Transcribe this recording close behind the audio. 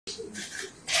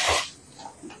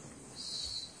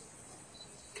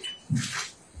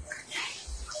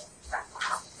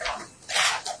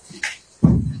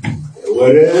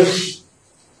Whereas,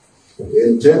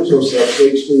 in terms of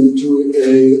subsection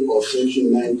 2A of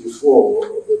section 94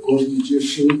 of the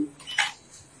Constitution,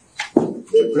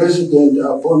 the President,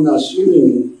 upon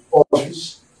assuming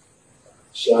office,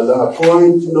 shall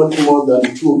appoint not more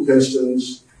than 2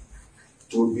 persons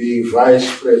to be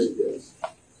Vice President.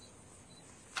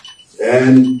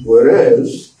 And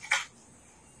whereas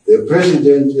the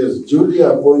President has duly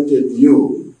appointed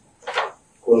you,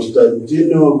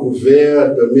 Constantino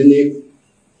Gouveia Dominic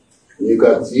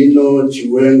Nikazino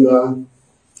Chiwenga,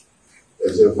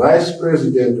 as a Vice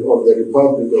President of the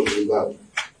Republic of Zimbabwe.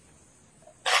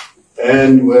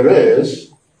 And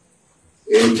whereas,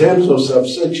 in terms of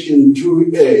subsection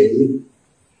 2A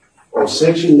of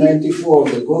section 94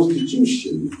 of the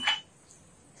Constitution,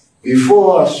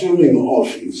 before assuming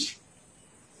office,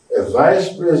 a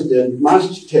Vice President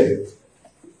must take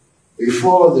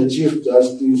before the Chief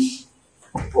Justice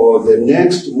or the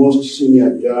next most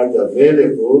senior judge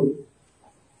available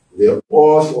the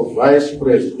oath of Vice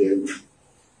President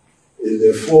in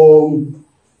the form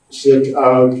set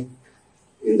out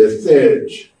in the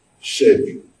 3rd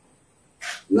schedule.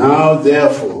 Now,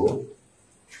 therefore,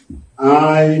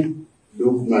 I,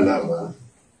 Luke Malava,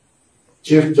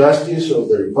 Chief Justice of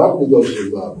the Republic of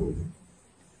Zimbabwe,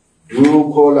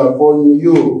 do call upon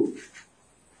you,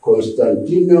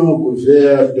 Constantino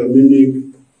Gouveia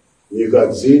Dominic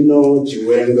Nikazino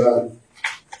Chiwenga,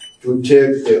 to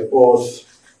take the oath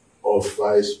of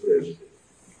Vice President.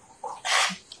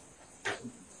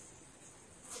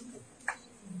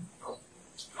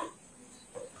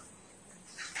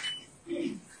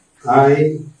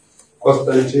 I,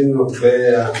 Constantino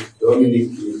Gouveia Dominic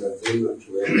Nikazino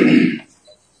Chiwenga,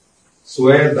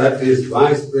 swear that as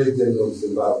Vice President of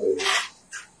Zimbabwe,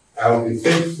 I will be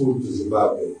faithful to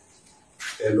Zimbabwe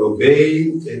and will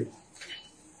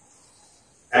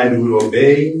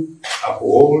obey,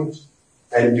 uphold,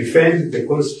 and defend the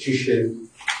Constitution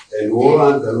and all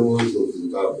other laws of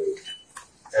Zimbabwe,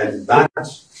 and that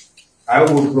I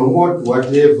will promote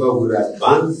whatever will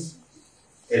advance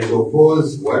and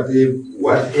oppose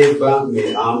whatever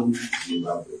may harm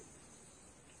Zimbabwe.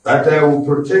 That I will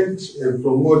protect and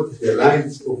promote the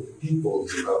rights of the people of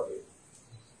Zimbabwe.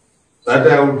 That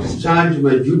I will discharge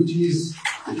my duties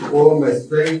with all my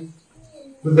strength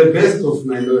to the best of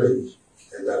my knowledge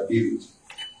and ability,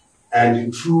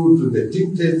 and true to the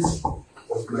dictates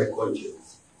of my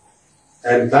conscience.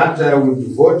 And that I will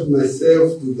devote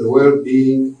myself to the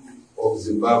well-being of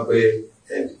Zimbabwe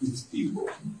and its people.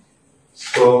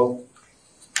 So,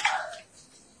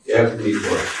 help me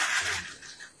God.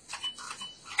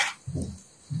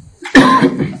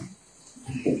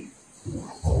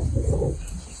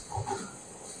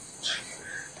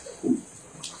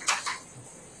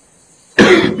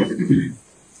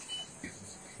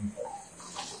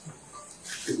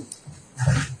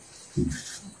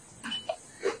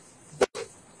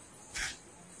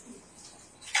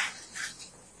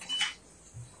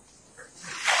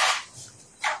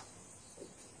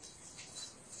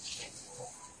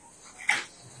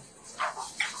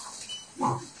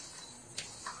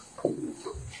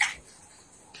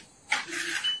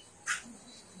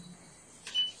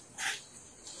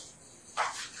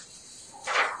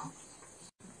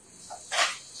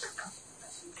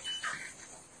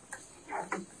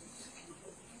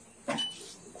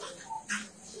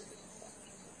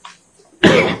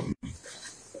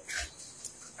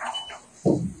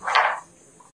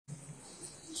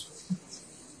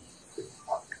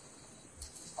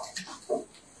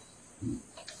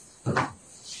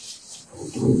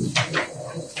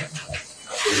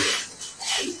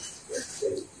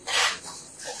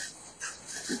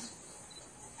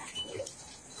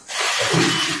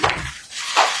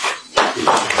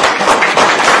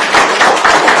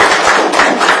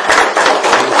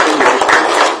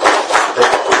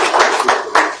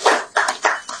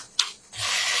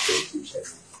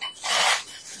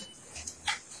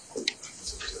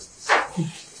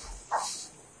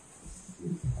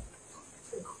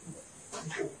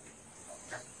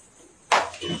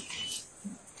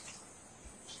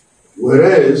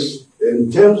 Whereas,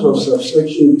 in terms of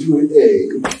subsection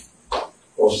 2A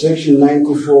of section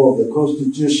 94 of the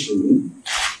Constitution,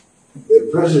 the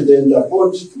President,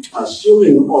 upon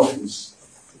assuming office,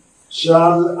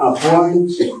 shall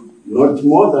appoint not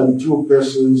more than 2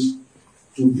 persons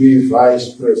to be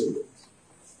Vice President.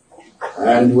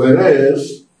 And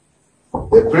whereas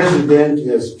the President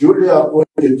has duly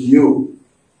appointed you,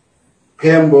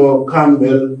 Kembo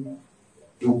Campbell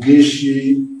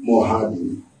Dugishi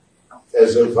Mohadi,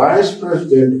 as a Vice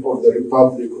President of the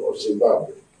Republic of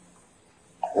Zimbabwe.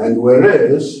 And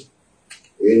whereas,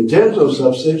 in terms of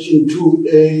subsection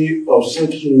 2A of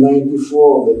section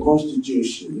 94 of the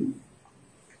Constitution,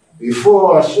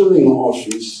 before assuming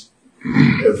office,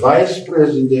 a vice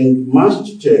president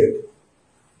must take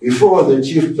before the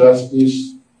Chief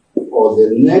Justice or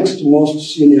the next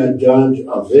most senior judge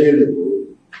available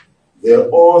the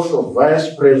oath of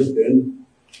vice president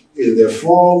in the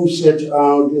form set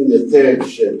out in the third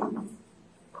schedule.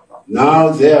 Now,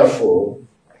 therefore,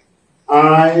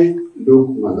 I, Luke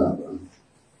Malaba,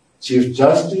 Chief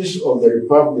Justice of the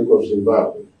Republic of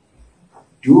Zimbabwe,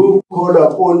 do call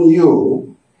upon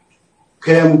you,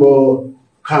 Kembo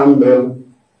Campbell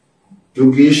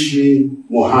Dugishi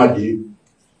Mohadi,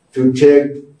 to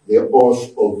take the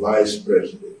oath of Vice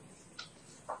President.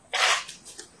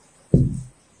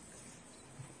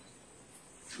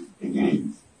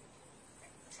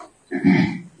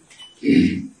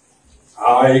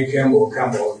 I, Campbell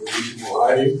Dugishi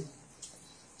Mohadi,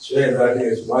 swear that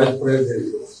as Vice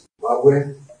President of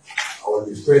Zimbabwe, I will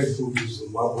be faithful to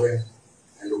Zimbabwe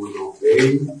and will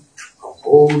obey,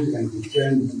 uphold, and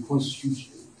defend the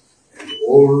Constitution and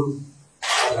all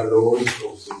other laws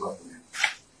of Zimbabwe.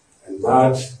 And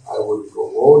that I will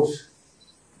promote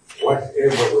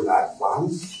whatever will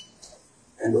advance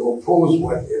and oppose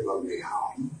whatever may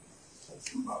harm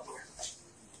Zimbabwe.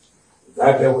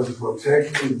 That I will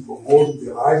protect and promote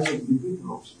the rights of the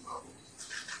people of Zimbabwe.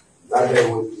 That I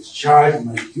will discharge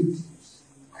my duties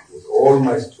with all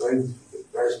my strength to the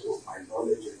best of my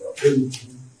knowledge and ability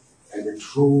and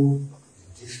through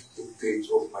the dictates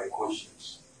of my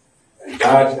conscience. And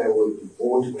that I will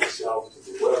devote myself to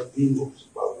the well-being of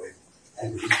Zimbabwe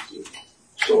and its people.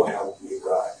 So help me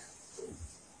God.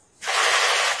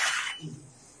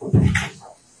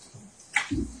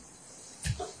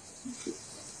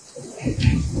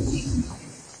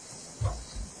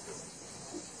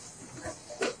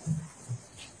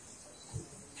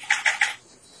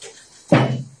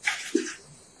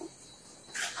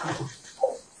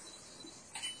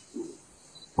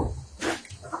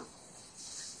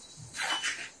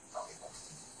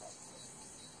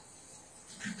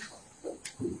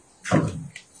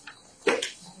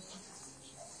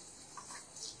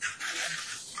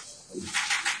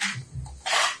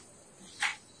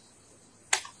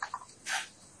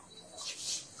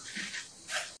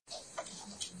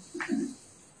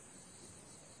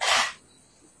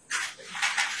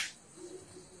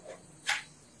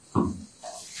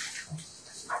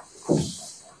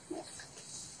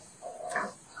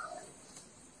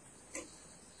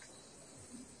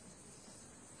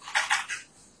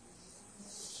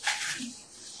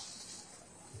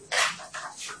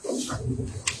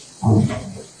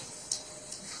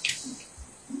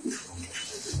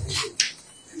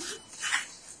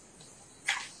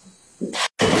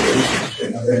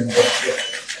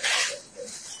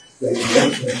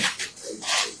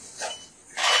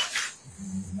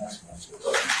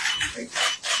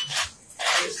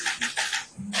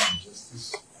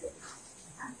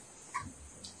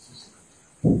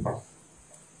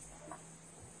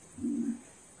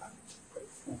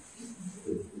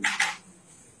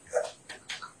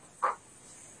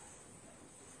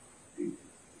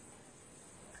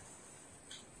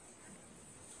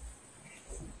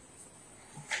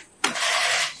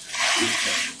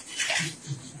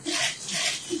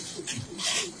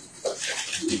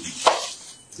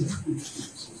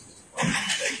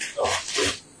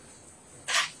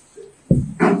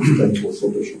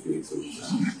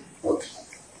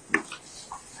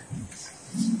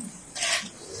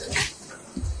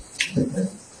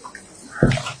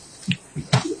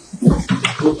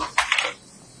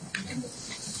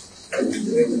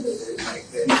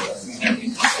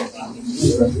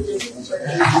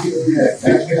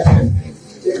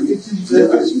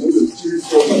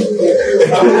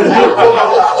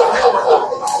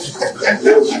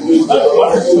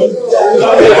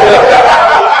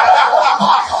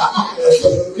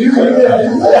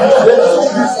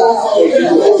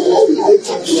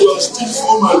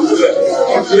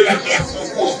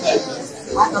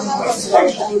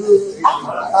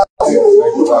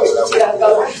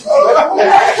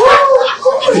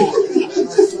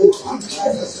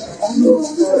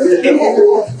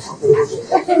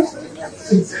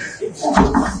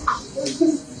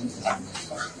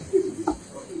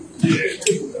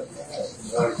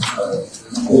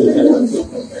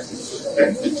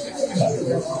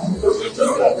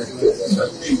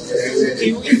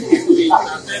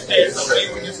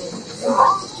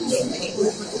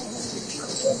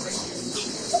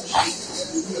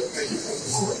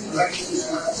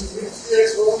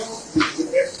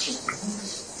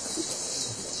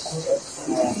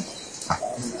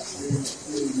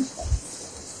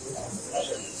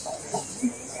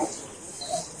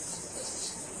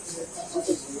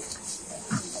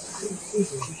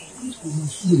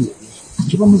 Good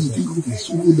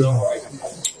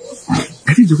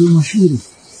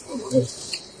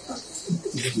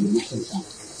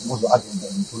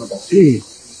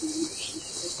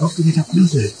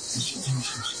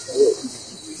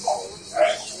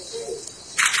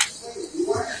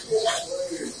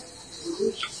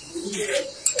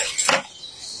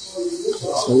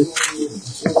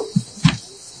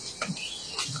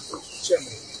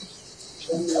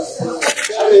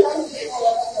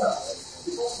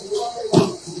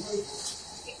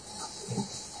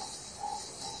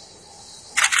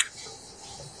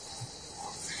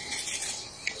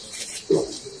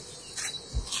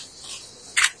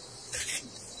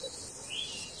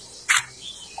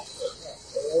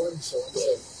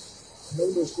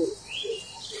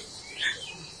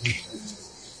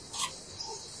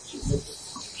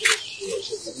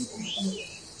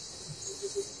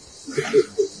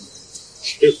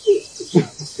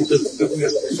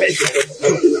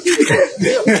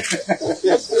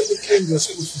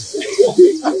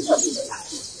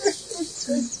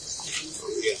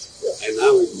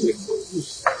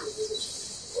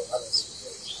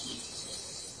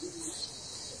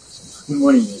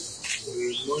morning.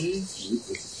 Good morning.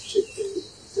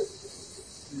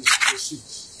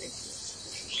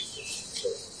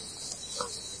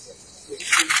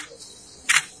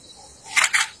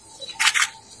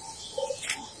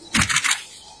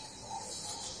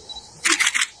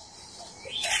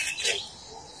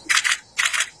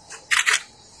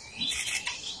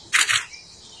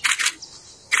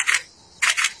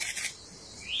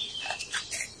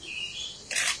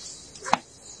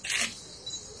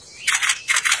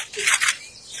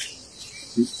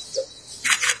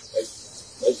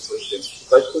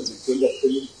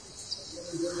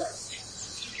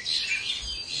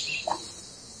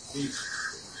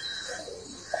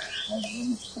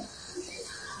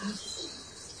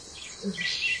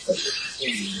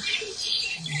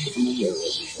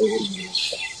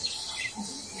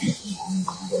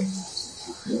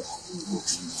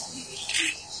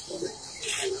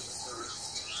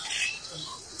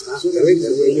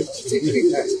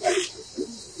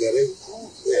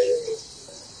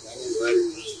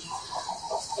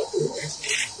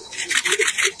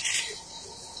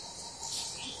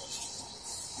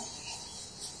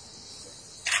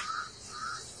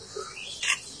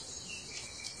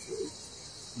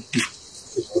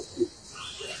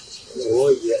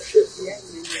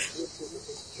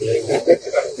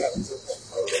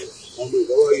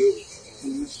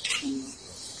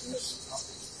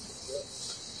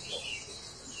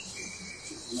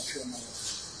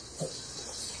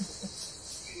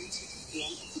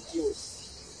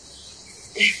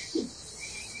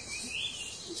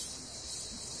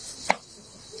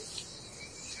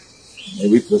 May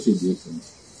we proceed, dear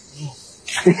friends?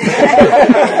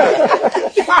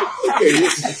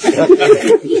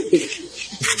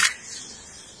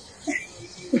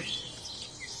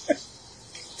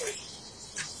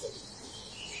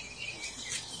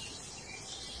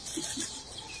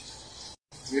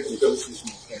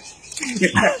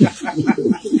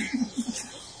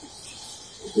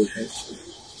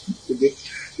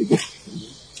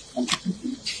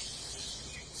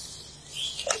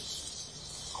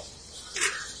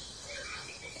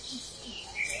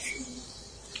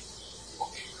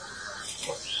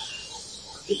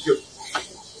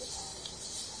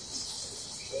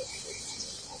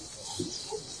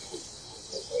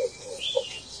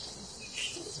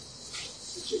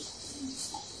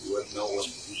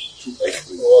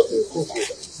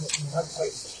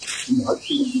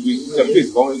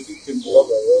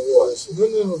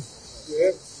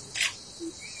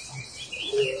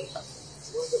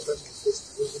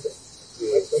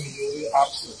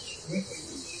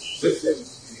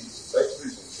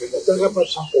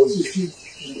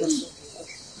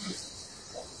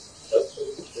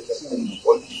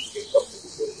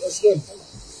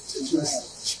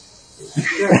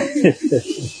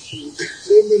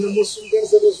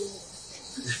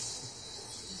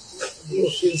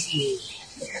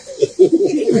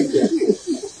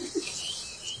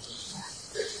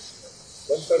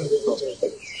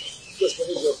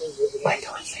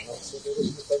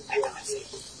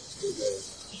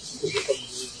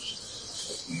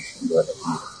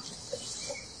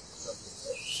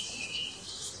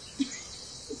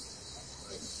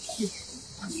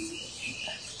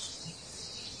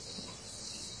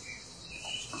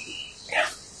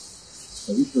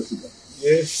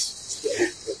 Yes.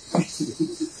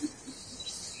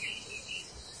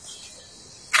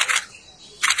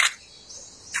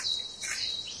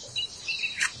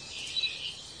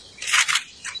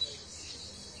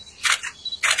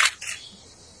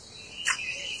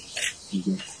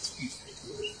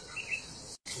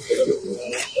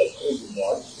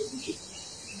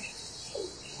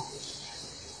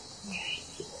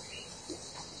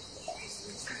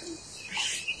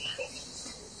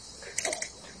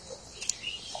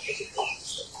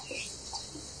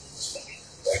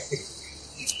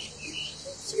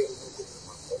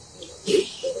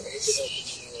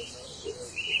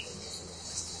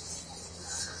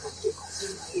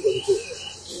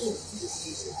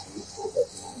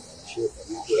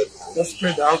 Just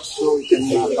spread out so we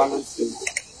can balance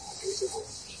it.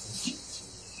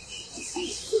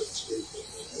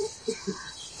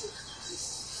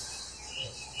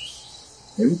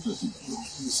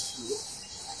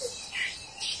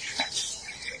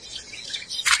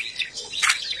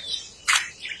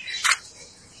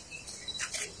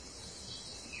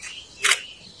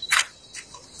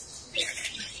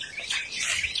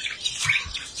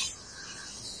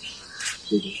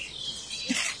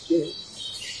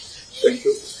 Thank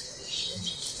you.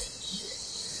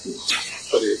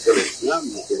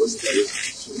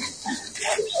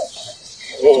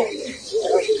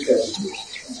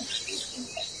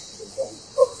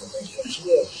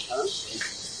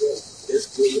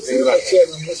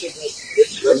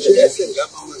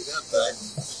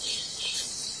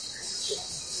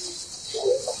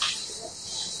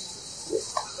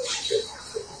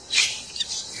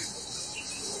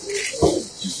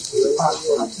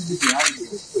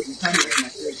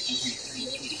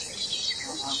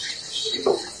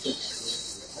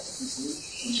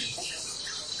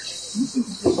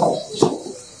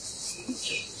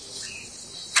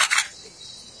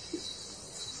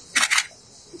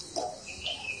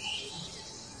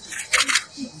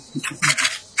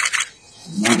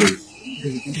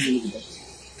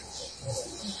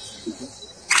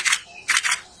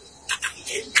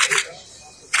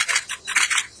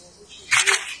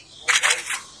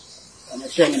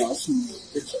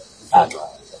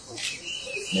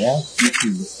 Yeah, this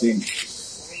is the thing.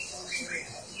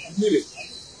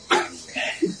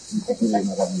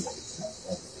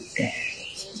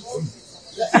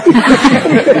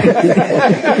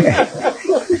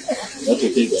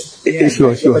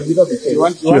 Sure. You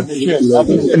want the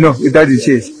chairs? No, that is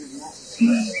chase.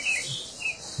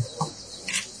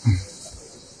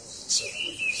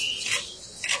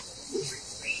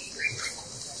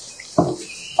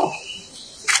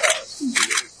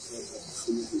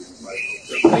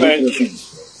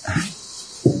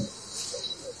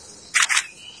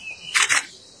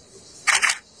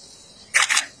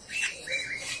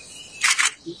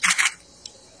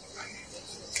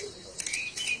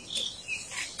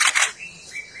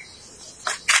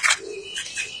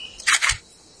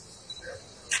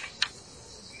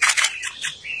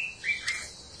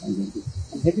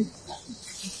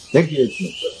 Thank you.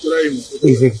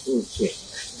 Easy.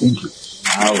 Thank you.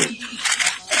 Wow.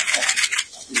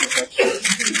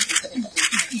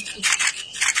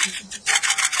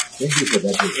 Thank you for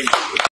that.